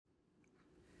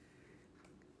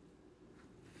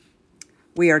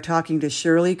We are talking to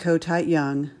Shirley Kotite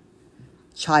Young,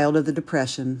 child of the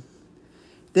Depression.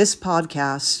 This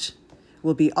podcast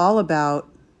will be all about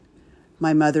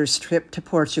my mother's trip to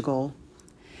Portugal.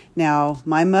 Now,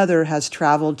 my mother has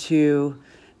traveled to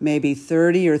maybe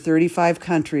 30 or 35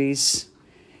 countries,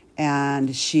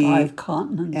 and Five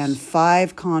continents. And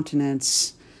 5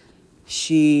 continents.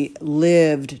 She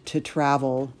lived to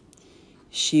travel.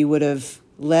 She would have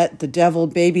let the devil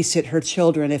babysit her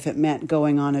children if it meant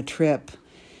going on a trip.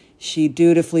 She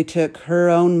dutifully took her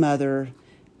own mother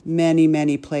many,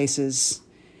 many places,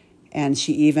 and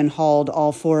she even hauled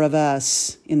all 4 of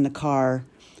us in the car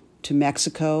to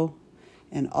Mexico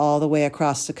and all the way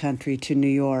across the country to New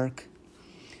York.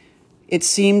 It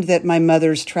seemed that my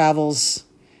mother's travels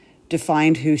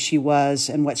defined who she was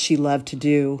and what she loved to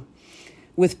do,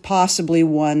 with possibly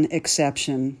one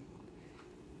exception,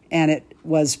 and it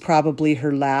was probably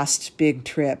her last big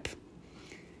trip.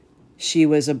 She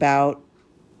was about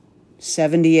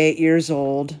 78 years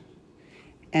old,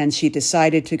 and she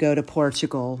decided to go to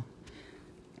Portugal,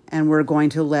 and we're going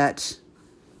to let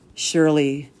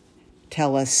Shirley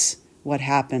tell us what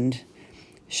happened.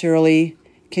 Shirley,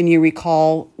 can you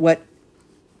recall what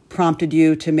prompted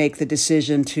you to make the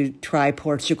decision to try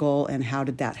Portugal, and how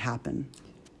did that happen?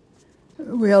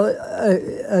 Well,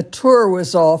 a tour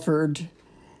was offered,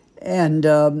 and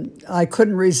I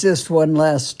couldn't resist one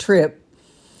last trip,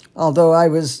 although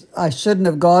I shouldn't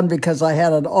have gone because I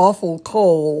had an awful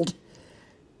cold,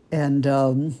 and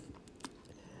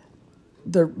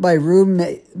my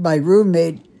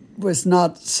roommate was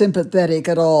not sympathetic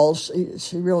at all.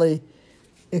 She really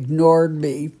ignored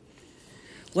me.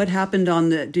 What happened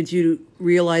did you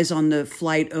realize on the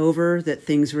flight over that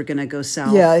things were going to go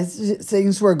south? Yeah,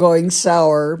 things were going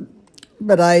sour,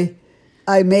 but I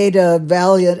made a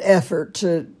valiant effort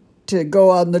to go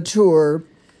on the tour,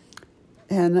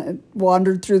 and I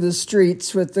wandered through the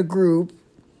streets with the group.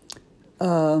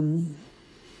 Were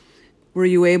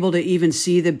you able to even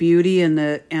see the beauty and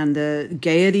the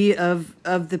gaiety of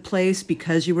the place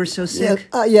because you were so sick?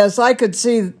 Yes, I could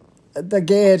see the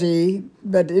gaiety,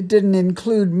 but it didn't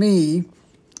include me.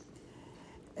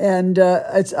 And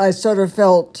I sort of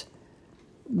felt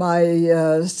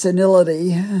my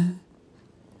senility.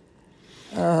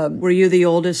 Were you the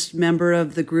oldest member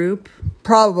of the group?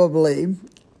 Probably.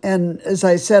 And as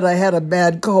I said, I had a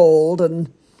bad cold,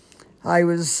 and I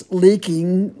was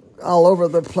leaking all over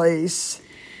the place.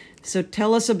 So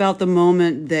tell us about the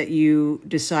moment that you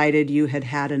decided you had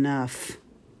had enough.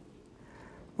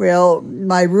 Well,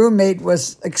 my roommate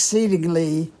was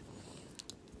exceedingly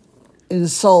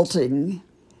insulting,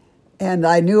 and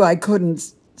I knew I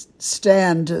couldn't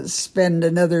stand to spend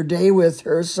another day with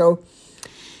her, so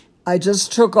I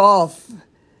just took off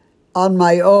on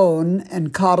my own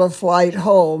and caught a flight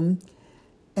home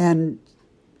and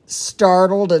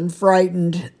startled and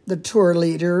frightened the tour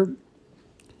leader.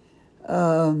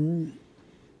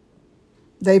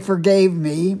 They forgave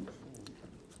me.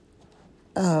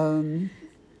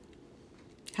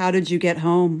 How did you get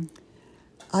home?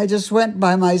 I just went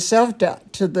by myself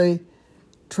to the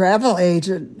travel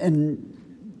agent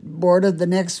and boarded the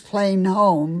next plane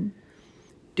home.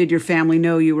 Did your family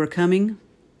know you were coming?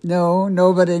 No,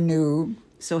 nobody knew.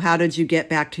 So how did you get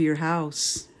back to your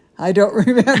house? I don't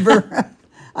remember.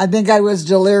 I think I was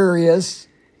delirious.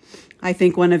 I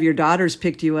think one of your daughters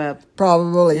picked you up.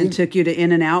 Probably. And took you to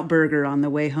In-N-Out Burger on the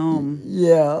way home.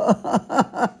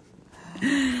 Yeah.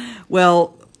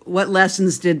 Well, what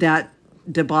lessons did that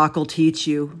debacle teach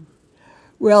you?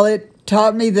 Well, it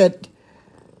taught me that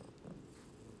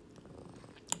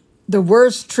the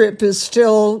worst trip is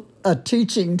still a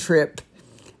teaching trip,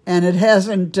 and it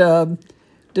hasn't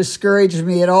discouraged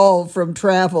me at all from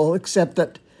travel, except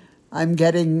that I'm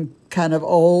getting kind of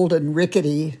old and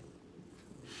rickety.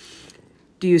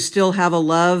 Do you still have a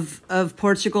love of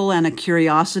Portugal and a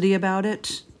curiosity about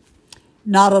it?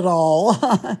 Not at all.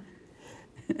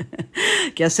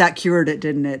 Guess that cured it,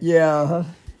 didn't it? Yeah.